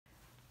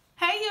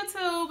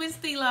YouTube, it's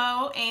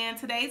Delo, and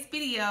today's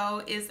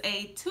video is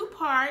a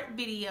two-part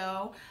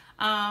video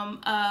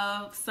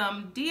of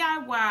some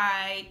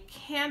DIY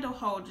candle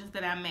holders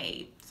that I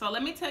made. So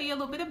let me tell you a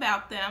little bit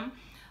about them.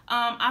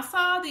 I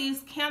saw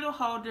these candle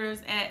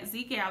holders at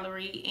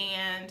Zgallerie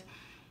and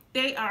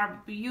they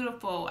are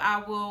beautiful.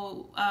 I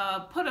will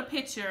put a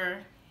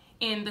picture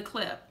in the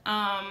clip.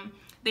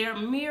 They're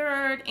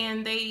mirrored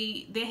and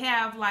they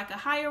have like a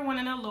higher one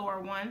and a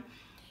lower one.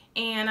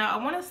 And I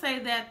want to say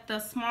that the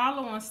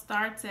smaller one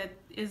starts at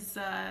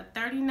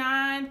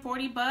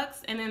 $39-40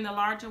 bucks, and then the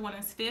larger one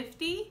is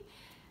 $50.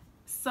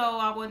 So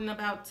I wasn't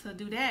about to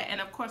do that, and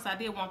of course I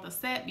did want the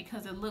set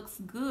because it looks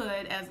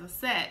good as a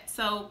set.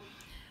 So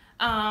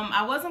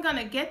I wasn't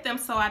gonna get them,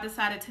 so I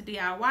decided to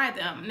DIY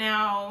them.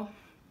 Now,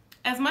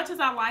 as much as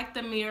I like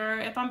the mirror,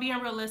 if I'm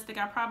being realistic,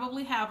 I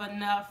probably have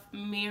enough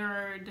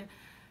mirrored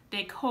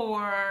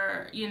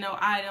decor,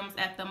 items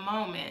at the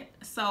moment.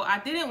 So I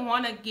didn't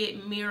want to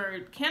get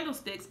mirrored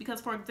candlesticks because,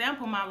 for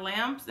example, my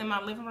lamps in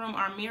my living room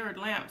are mirrored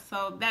lamps,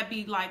 so that'd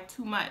be like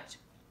too much.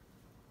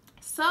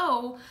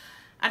 So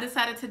I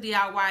decided to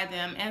DIY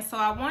them, and so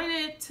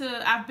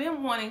I've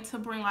been wanting to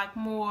bring like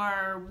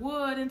more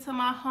wood into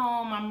my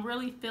home. I'm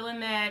really feeling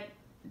that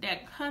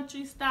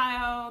country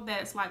style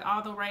that's like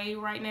all the rage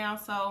right now.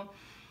 So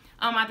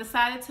I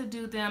decided to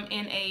do them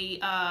in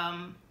a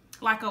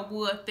like a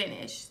wood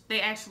finish.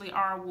 They actually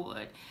are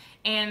wood,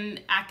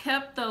 and I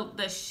kept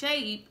the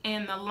shape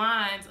and the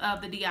lines of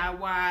the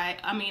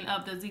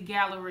of the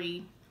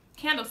Zgallerie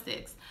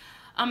candlesticks.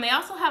 They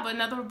also have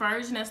another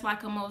version that's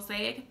like a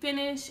mosaic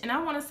finish, and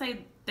I want to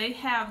say they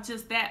have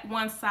just that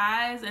one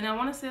size, and I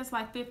want to say it's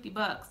like 50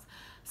 bucks.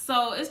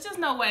 So it's just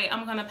no way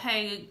I'm gonna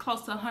pay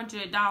close to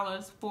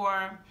 $100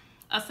 for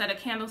a set of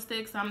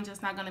candlesticks. I'm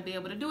just not gonna be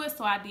able to do it,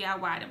 so I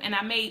DIY'd them, and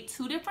I made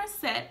two different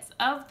sets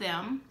of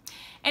them.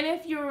 And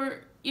if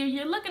you're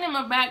looking at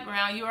my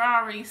background, you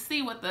already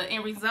see what the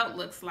end result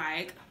looks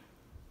like.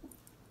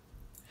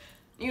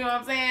 You know what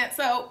I'm saying?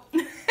 So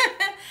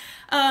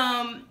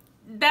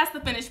that's the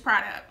finished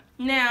product.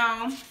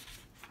 Now,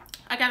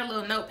 I got a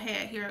little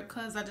notepad here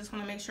because I just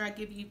want to make sure I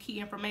give you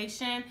key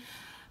information.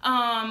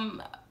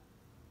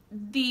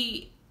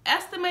 The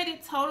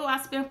estimated total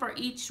I spent for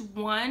each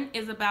one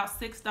is about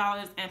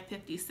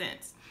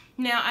 $6.50.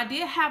 Now, I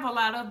did have a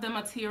lot of the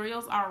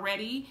materials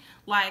already.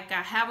 Like,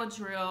 I have a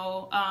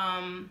drill.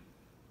 I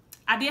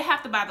did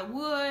have to buy the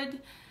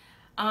wood,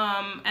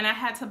 and I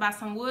had to buy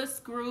some wood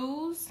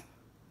screws,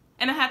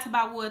 and I had to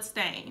buy wood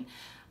stain.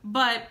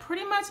 But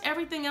pretty much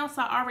everything else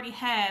I already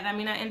had. I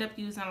mean, I ended up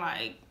using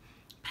like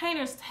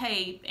painter's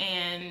tape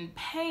and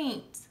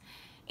paint,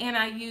 and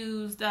I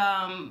used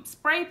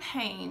spray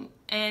paint,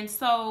 and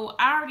so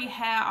I already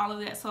had all of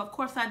that. So of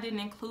course I didn't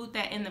include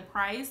that in the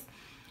price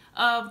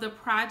of the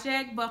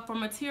project, but for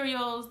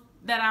materials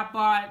that I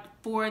bought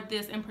for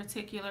this in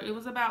particular, it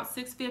was about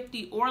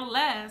 $6.50 or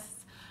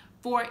less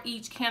for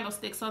each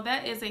candlestick. So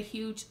that is a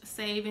huge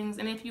savings.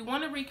 And if you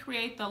want to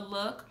recreate the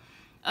look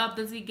of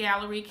the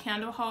Zgallerie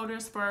candle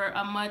holders for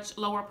a much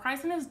lower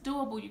price, and it's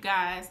doable, you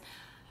guys,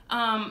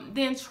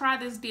 then try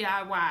this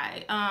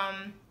DIY.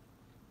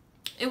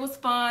 It was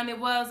fun. It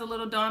was a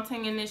little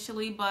daunting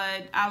initially,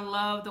 but I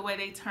love the way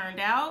they turned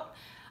out.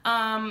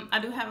 I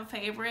do have a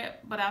favorite,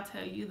 but I'll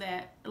tell you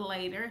that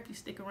later if you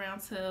stick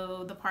around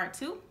till the part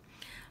 2.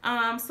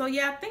 So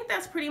yeah, I think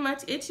that's pretty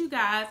much it, you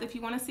guys. If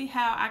you want to see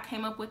how I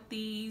came up with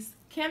these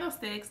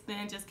candlesticks,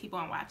 then just keep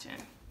on watching.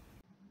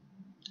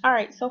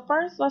 Alright, so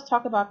first let's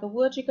talk about the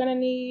wood you're going to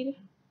need.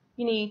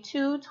 You need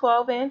two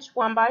 12-inch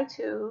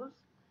 1x2s,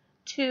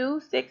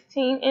 two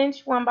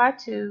 16-inch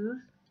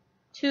 1x2s,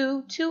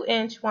 two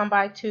 2-inch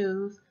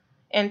 1x2s,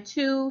 and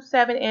two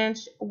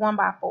 7-inch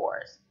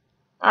 1x4s.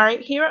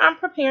 Alright, here I'm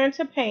preparing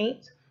to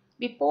paint.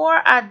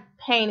 Before I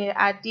painted,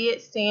 I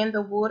did sand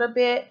the wood a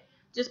bit,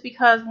 just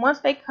because once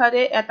they cut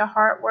it at the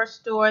hardware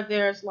store,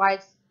 there's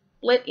like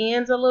split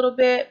ends a little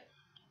bit,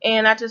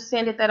 and I just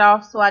sanded that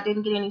off so I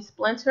didn't get any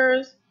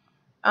splinters.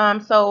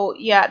 So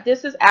yeah,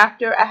 this is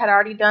after I had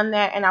already done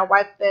that, and I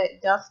wiped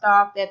that dust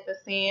off that the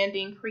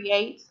sanding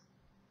creates.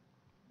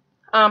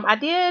 I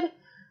did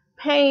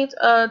paint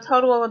a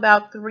total of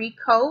about 3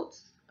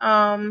 coats,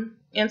 and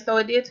so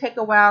it did take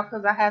a while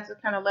because I had to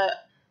kind of let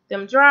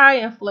them dry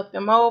and flip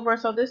them over.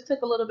 So this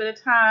took a little bit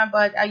of time,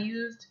 but I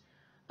used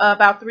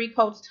about 3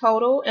 coats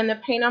total, and the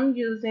paint I'm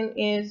using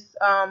is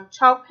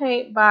chalk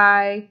paint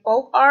by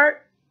Folk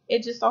Art.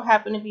 It just so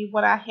happened to be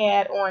what I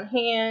had on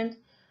hand.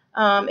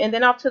 And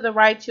then off to the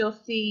right, you'll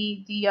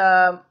see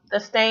the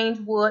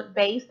stained wood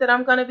base that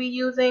I'm going to be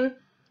using.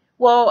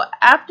 Well,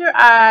 after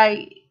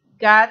I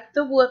got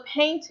the wood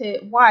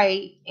painted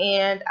white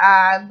and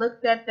I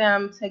looked at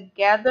them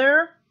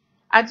together,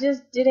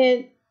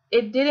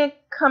 it didn't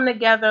come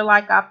together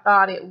like I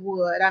thought it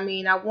would. I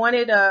mean, I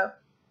wanted a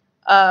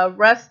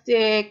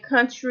rustic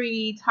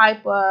country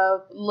type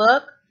of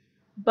look,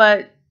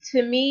 but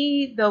to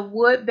me, the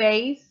wood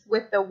base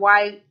with the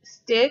white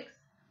sticks,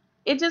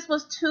 it just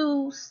was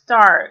too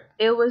stark.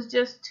 It was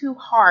just too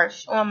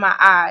harsh on my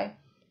eye.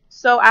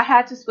 So I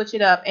had to switch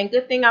it up. And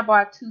good thing I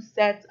bought 2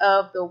 sets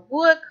of the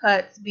wood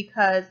cuts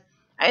because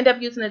I end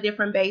up using a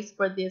different base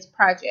for this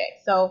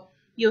project. So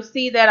you'll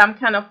see that I'm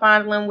kind of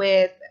fondling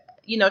with,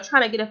 you know,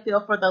 trying to get a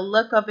feel for the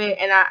look of it.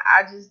 And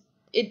I just,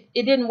 it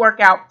didn't work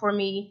out for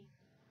me.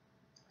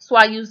 So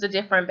I used a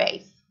different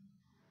base.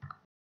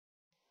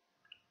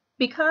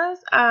 Because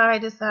I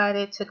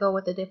decided to go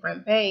with a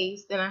different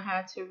base, then I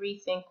had to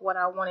rethink what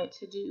I wanted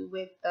to do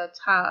with the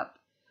top,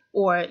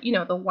 or you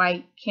know, the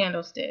white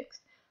candlesticks.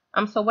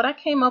 So what I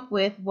came up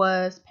with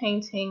was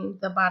painting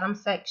the bottom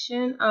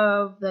section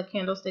of the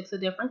candlesticks a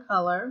different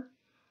color.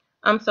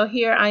 So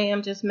here I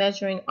am just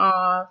measuring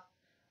off,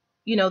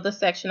 you know, the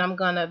section I'm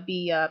gonna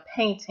be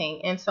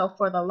painting. And so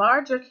for the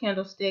larger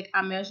candlestick,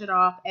 I measured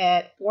off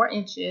at 4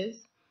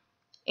 inches.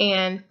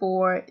 And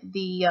for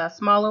the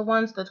smaller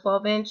ones, the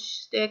 12-inch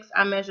sticks,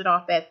 I measured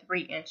off at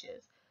 3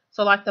 inches.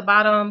 So like the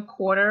bottom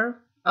quarter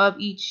of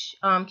each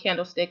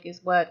candlestick is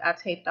what I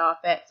taped off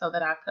at so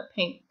that I could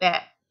paint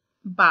that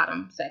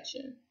bottom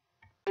section.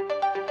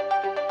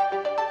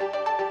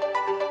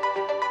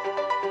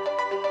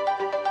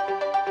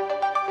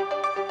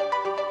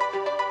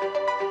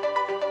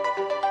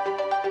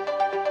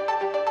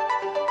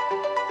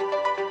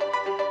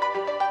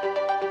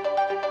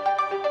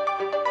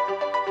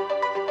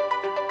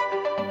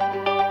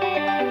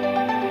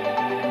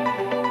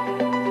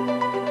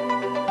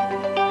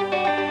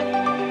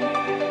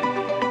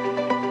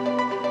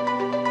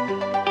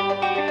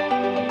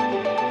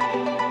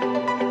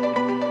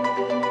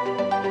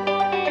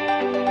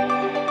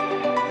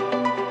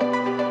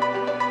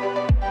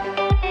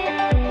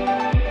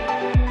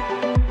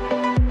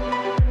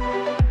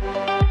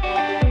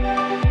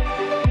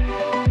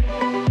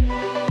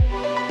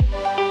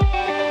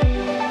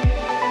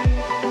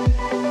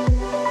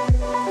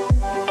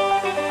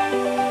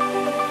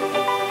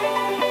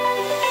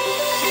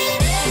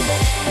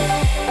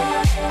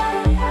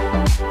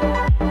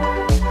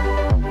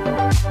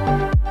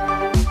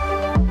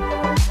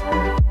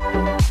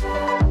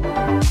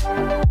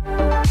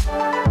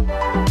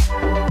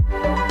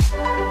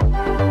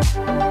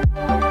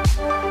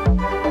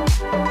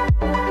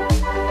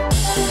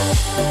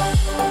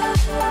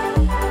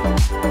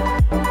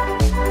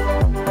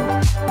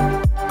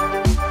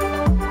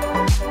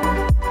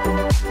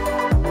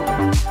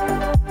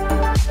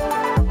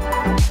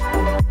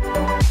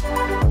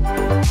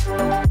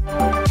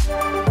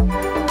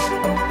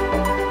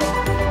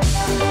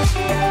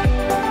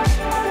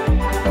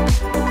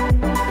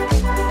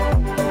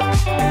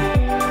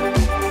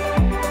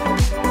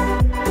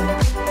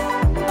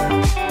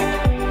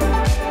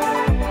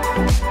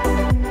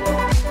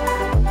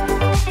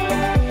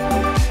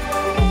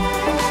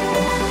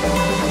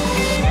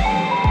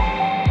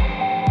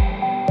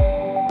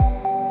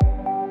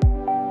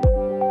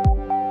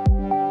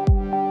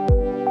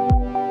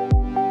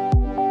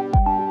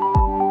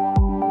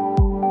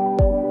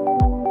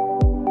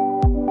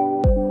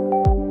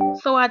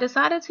 So I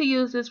decided to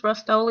use this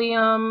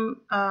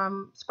Rust-Oleum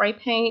spray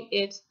paint.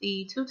 It's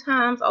the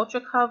 2x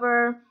Ultra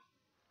Cover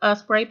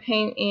spray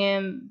paint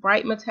in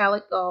bright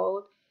metallic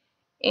gold.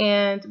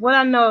 And what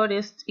I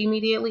noticed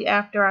immediately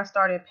after I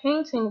started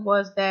painting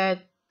was that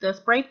the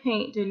spray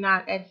paint did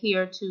not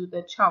adhere to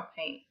the chalk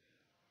paint.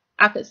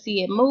 I could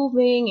see it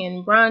moving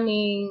and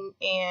running,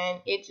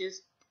 and it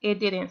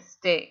didn't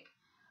stick.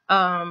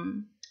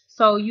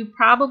 So you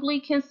probably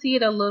can see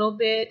it a little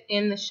bit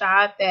in the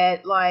shot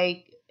that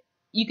like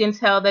you can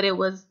tell that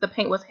the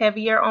paint was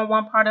heavier on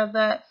one part of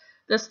the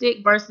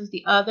stick versus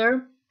the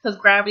other because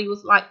gravity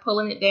was like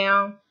pulling it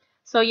down.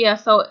 So yeah,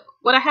 so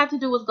what I had to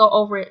do was go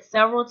over it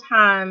several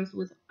times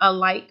with a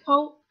light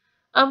coat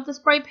of the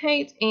spray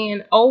paint,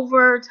 and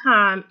over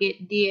time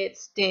it did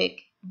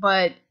stick.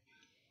 But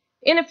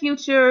in the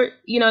future,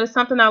 you know,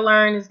 something I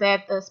learned is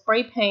that the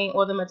spray paint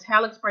or the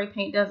metallic spray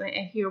paint doesn't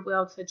adhere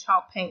well to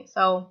chalk paint.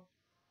 So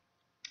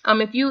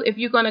if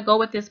you're gonna go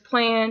with this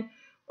plan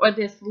or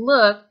this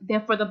look,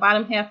 then for the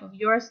bottom half of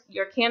your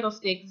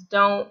candlesticks,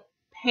 don't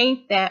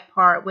paint that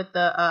part with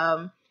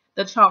the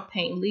chalk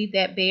paint. Leave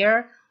that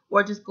bare,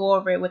 or just go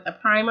over it with a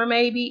primer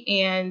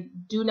maybe, and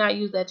do not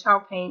use that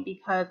chalk paint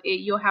because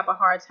you'll have a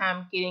hard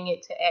time getting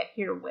it to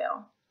adhere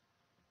well.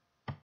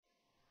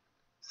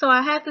 So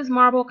I had this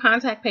marble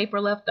contact paper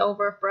left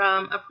over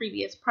from a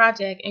previous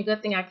project, and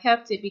good thing I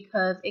kept it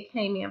because it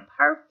came in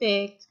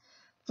perfect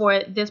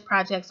for this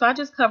project. So I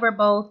just covered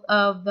both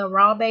of the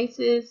raw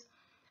bases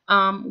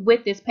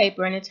with this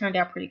paper, and it turned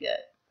out pretty good.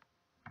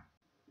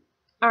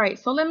 Alright,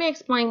 so let me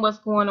explain what's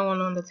going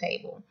on the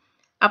table.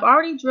 I've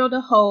already drilled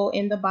a hole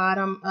in the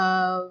bottom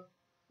of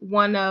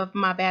one of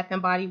my Bath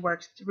 & Body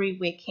Works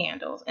 3-wick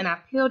candles, and I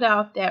peeled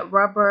out that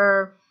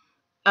rubber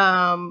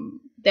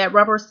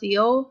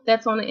seal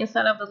that's on the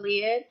inside of the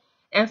lid.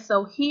 And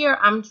so here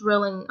I'm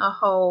drilling a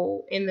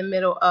hole in the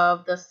middle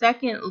of the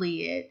second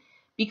lid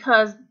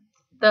because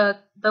the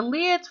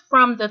lids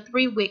from the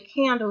 3-wick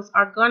candles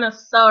are gonna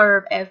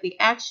serve as the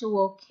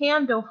actual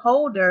candle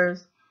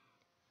holders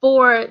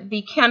for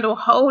the candle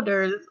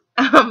holders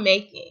I'm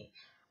making.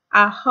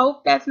 I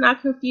hope that's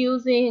not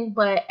confusing,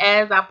 but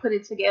as I put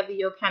it together,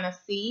 you'll kind of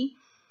see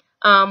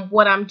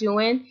what I'm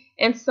doing.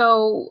 And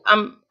so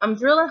I'm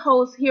drilling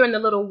holes here in the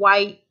little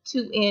white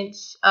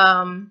 2-inch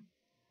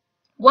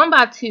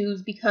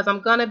 1x2s because I'm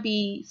gonna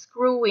be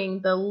screwing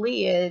the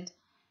lid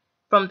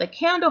from the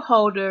candle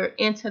holder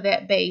into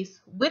that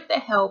base with the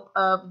help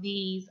of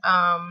these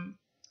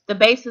the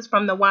bases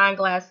from the wine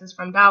glasses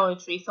from Dollar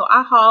Tree. So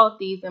I hauled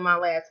these in my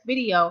last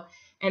video,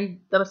 and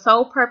the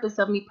sole purpose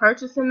of me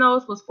purchasing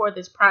those was for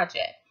this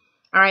project.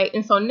 All right,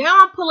 and so now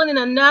I'm pulling in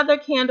another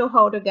candle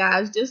holder,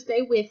 guys. Just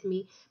stay with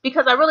me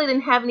because I really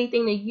didn't have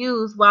anything to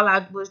use while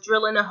I was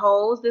drilling the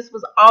holes. This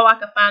was all I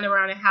could find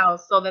around the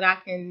house so that I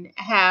can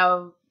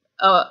have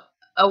a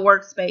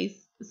workspace,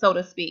 so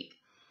to speak.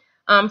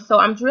 So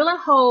I'm drilling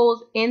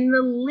holes in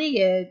the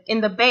lid, in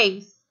the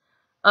base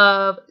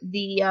of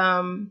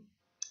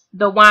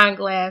the wine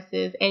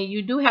glasses, and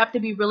you do have to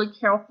be really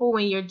careful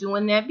when you're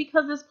doing that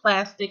because it's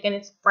plastic and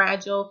it's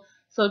fragile.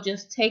 So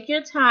just take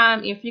your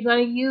time if you're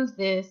going to use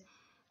this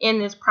in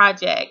this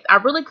project. I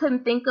really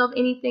couldn't think of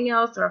anything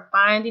else or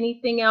find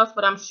anything else,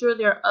 but I'm sure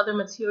there are other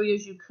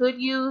materials you could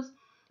use,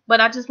 but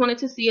I just wanted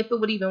to see if it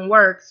would even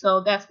work.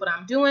 So that's what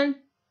I'm doing.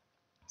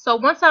 So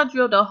once I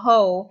drilled a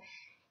hole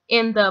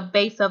in the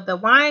base of the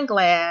wine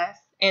glass,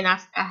 and I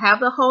have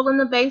the hole in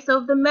the base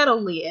of the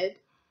metal lid,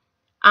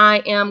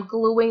 I am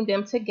gluing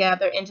them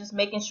together and just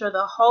making sure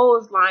the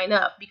holes line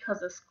up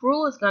because the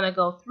screw is going to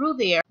go through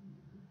there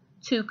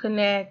to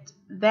connect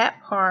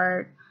that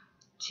part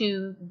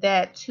to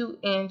that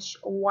 2-inch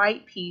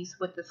white piece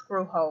with the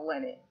screw hole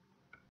in it.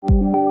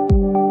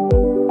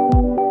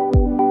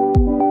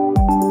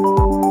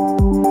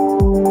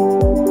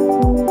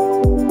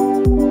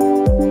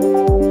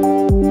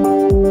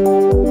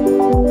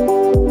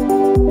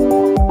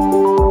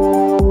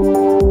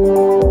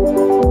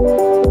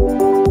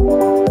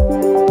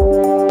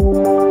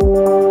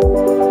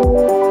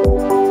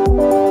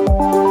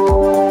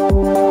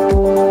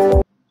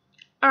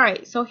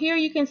 So here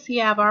you can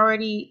see I've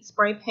already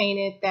spray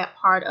painted that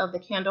part of the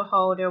candle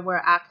holder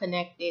where I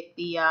connected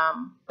the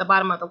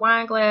bottom of the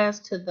wine glass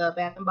to the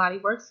Bath & Body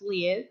Works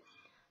lid.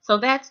 So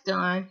that's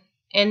done.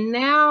 And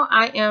now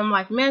I am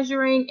like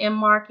measuring and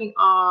marking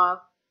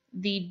off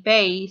the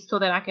base so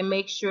that I can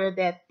make sure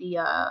that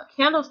the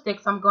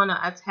candlesticks I'm going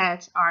to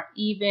attach are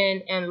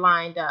even and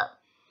lined up.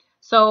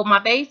 So my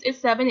base is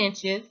 7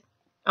 inches.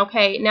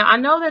 Okay, now I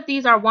know that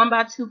these are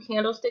 1x2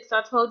 candlesticks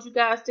I told you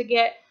guys to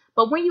get.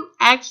 But when you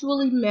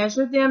actually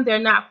measure them, they're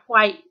not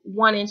quite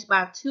 1 inch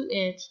by 2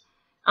 inch.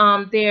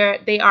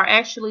 They are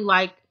actually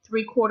like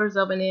 3/4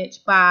 of an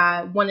inch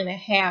by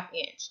 1.5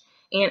 inch.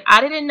 And I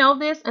didn't know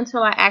this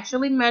until I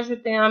actually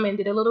measured them and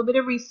did a little bit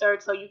of research.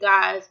 So you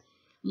guys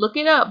look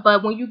it up.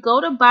 But when you go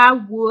to buy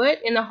wood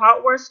in the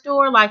hardware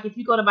store, like if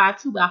you go to buy a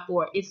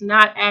 2x4, it's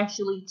not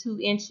actually 2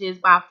 inches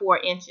by 4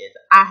 inches.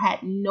 I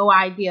had no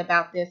idea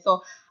about this.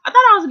 So I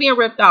thought I was being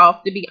ripped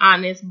off, to be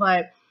honest.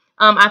 But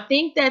I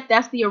think that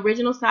that's the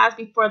original size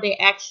before they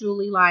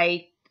actually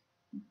like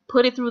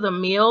put it through the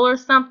mill or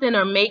something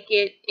or make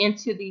it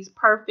into these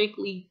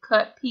perfectly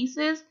cut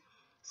pieces.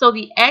 So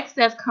the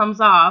excess comes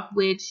off,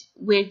 which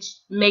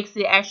makes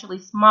it actually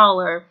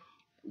smaller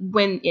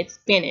when it's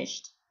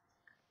finished.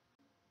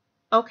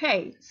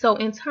 Okay, so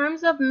in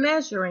terms of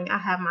measuring, I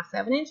have my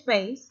 7-inch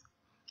base.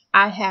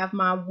 I have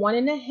my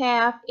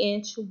 1.5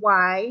 inch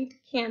wide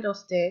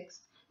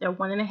candlesticks. They're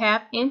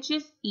 1.5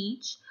 inches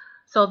each.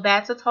 So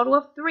that's a total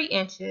of 3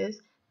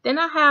 inches. Then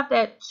I have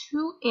that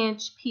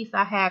 2-inch piece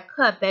I had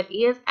cut that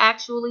is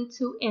actually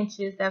 2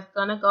 inches. That's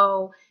going to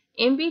go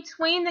in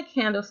between the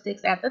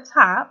candlesticks at the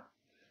top.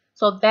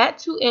 So that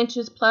 2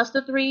 inches plus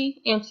the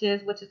 3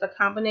 inches, which is a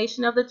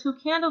combination of the 2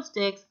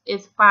 candlesticks,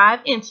 is 5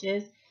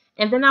 inches.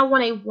 And then I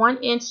want a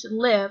 1-inch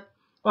lip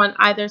on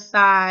either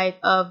side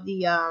of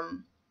the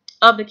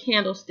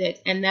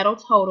candlesticks, and that'll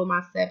total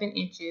my 7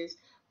 inches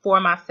for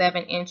my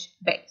 7-inch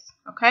base.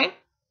 Okay.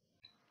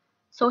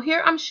 So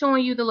here I'm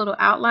showing you the little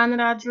outline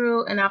that I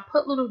drew, and I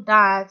put little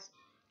dots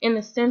in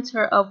the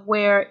center of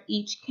where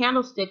each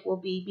candlestick will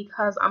be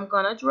because I'm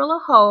going to drill a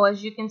hole,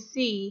 as you can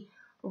see,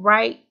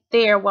 right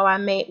there where I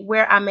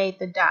made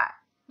the dot,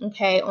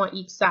 okay, on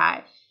each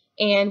side.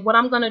 And what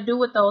I'm going to do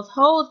with those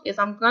holes is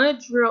I'm going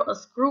to drill a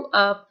screw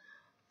up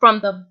from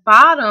the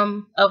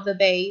bottom of the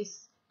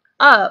base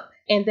up,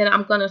 and then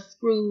I'm going to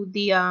screw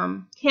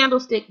the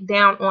candlestick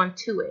down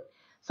onto it.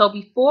 So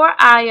before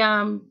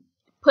I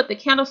put the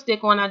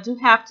candlestick on, I do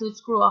have to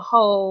screw a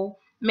hole,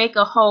 make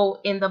a hole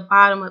in the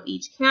bottom of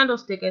each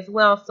candlestick as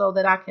well so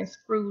that I can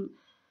screw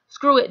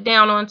it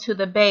down onto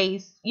the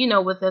base, you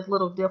know, with as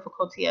little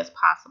difficulty as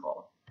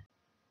possible.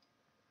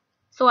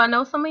 So I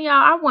know some of y'all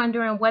are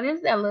wondering, what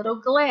is that little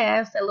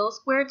glass, that little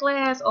square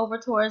glass over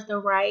towards the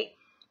right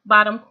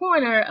bottom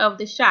corner of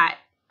the shot?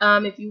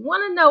 If you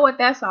want to know what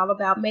that's all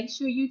about, make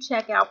sure you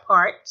check out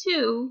part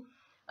 2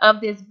 of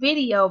this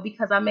video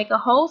because I make a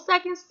whole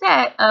second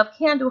set of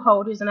candle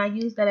holders and I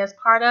use that as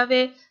part of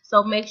it.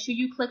 So make sure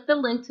you click the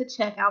link to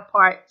check out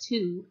part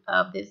 2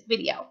 of this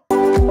video.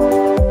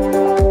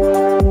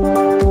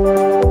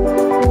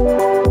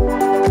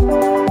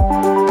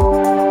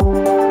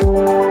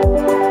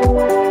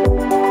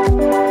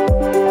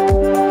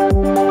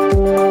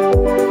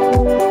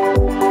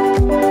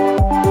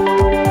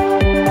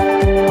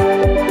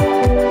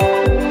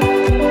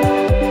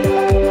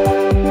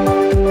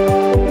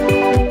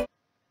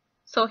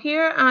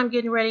 I'm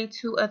getting ready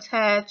to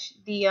attach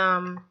the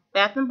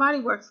Bath and Body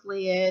Works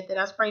lid that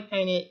I spray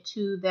painted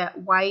to that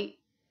white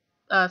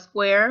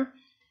square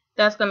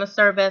that's going to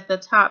serve as the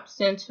top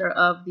center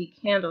of the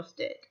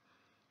candlestick.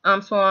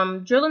 So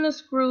I'm drilling the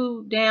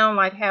screw down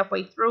like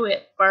halfway through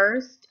it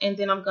first, and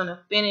then I'm going to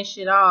finish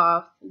it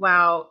off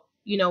while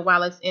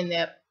it's in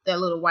that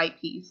little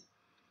white piece.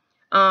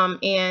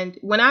 And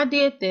when I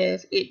did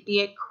this, it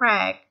did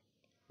crack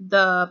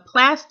the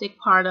plastic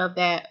part of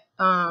that,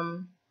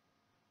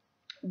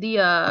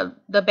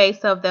 the base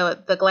of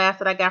the glass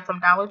that I got from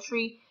Dollar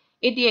Tree.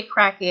 It did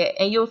crack it,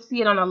 and you'll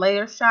see it on a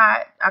later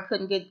shot. I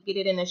couldn't get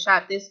it in the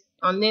shot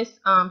on this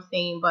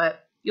scene,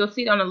 but you'll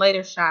see it on a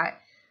later shot.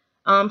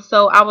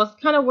 So I was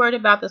kind of worried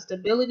about the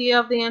stability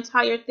of the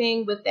entire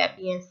thing. With that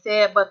being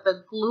said, but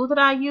the glue that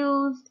I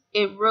used,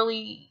 it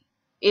really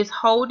is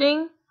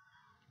holding.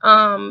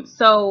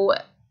 So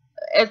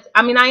I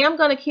am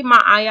going to keep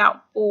my eye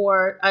out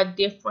for a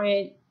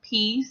different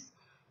piece,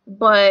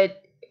 but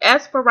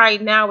as for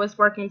right now, it's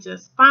working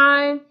just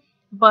fine.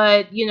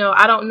 But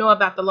I don't know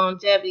about the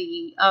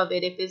longevity of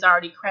it if it's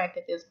already cracked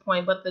at this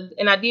point.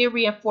 And I did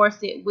reinforce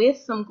it with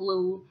some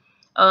glue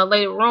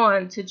later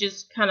on to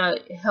just kind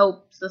of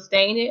help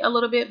sustain it a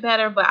little bit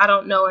better. But I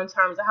don't know in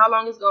terms of how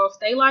long it's going to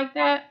stay like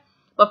that.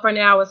 But for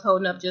now, it's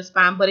holding up just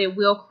fine. But it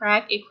will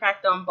crack. It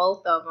cracked on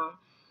both of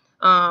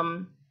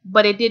them.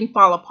 But it didn't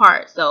fall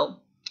apart, so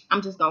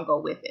I'm just gonna go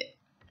with it.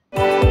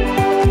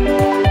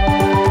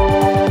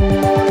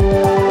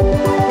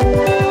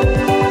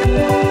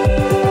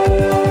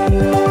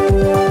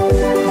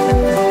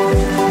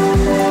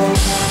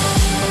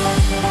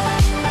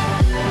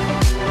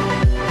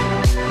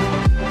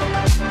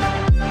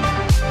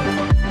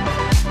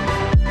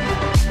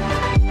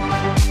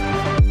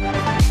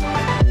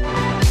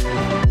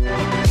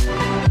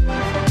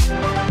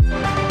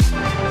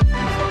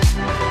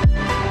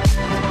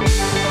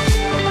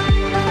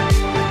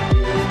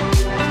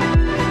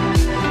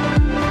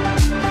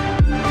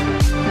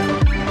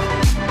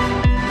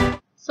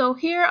 So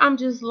here I'm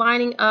just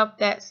lining up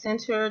that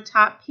center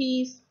top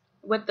piece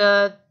with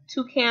the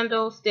two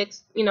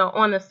candlesticks,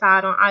 on the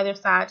side, on either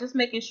side, just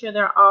making sure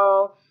they're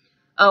all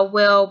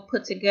well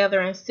put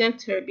together and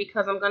centered,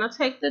 because I'm going to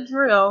take the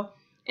drill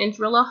and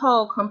drill a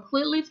hole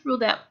completely through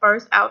that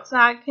first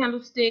outside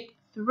candlestick,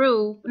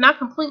 not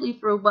completely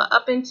through, but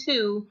up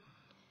into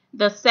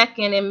the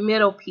second and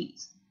middle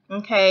piece.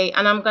 Okay,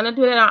 and I'm going to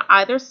do that on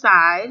either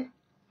side.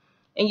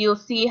 And you'll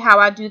see how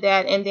I do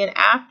that. And then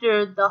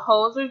after the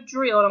holes are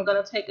drilled, I'm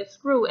going to take a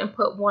screw and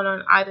put one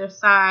on either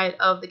side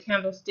of the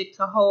candlestick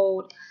to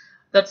hold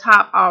the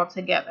top all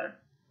together.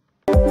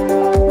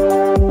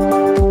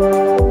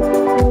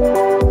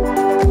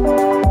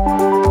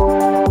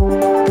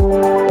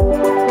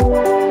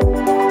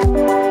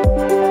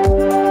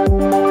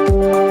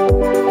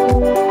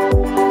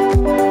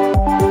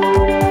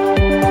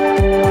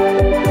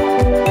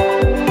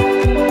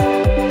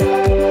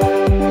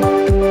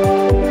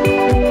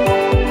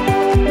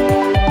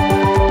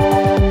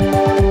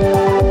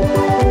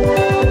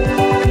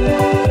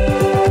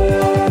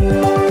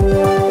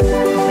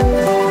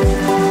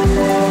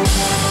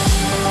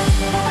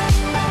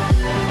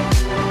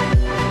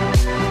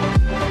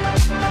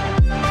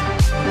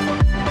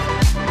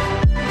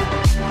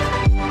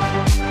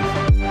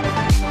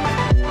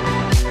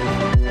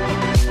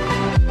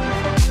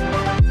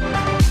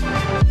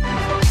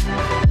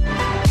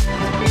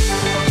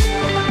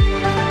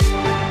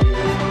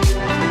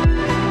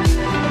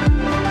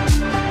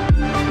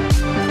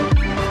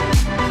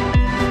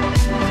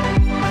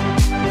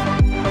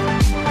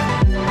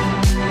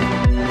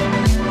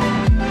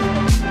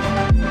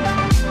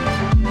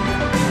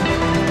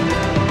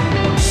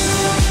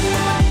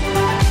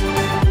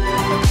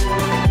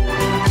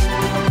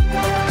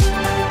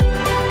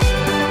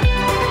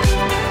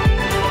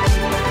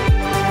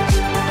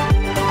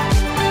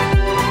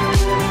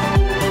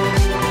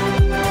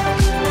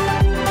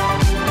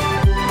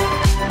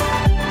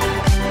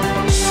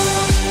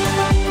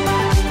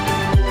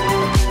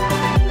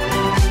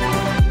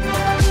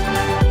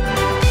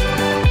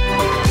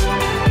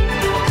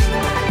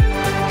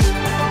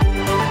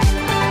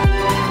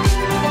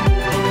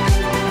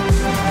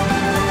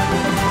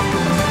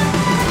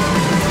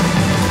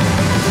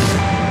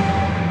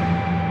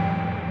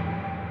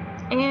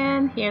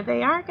 Here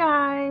they are,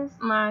 guys,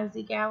 my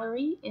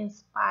Zgallerie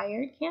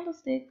inspired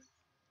candlesticks.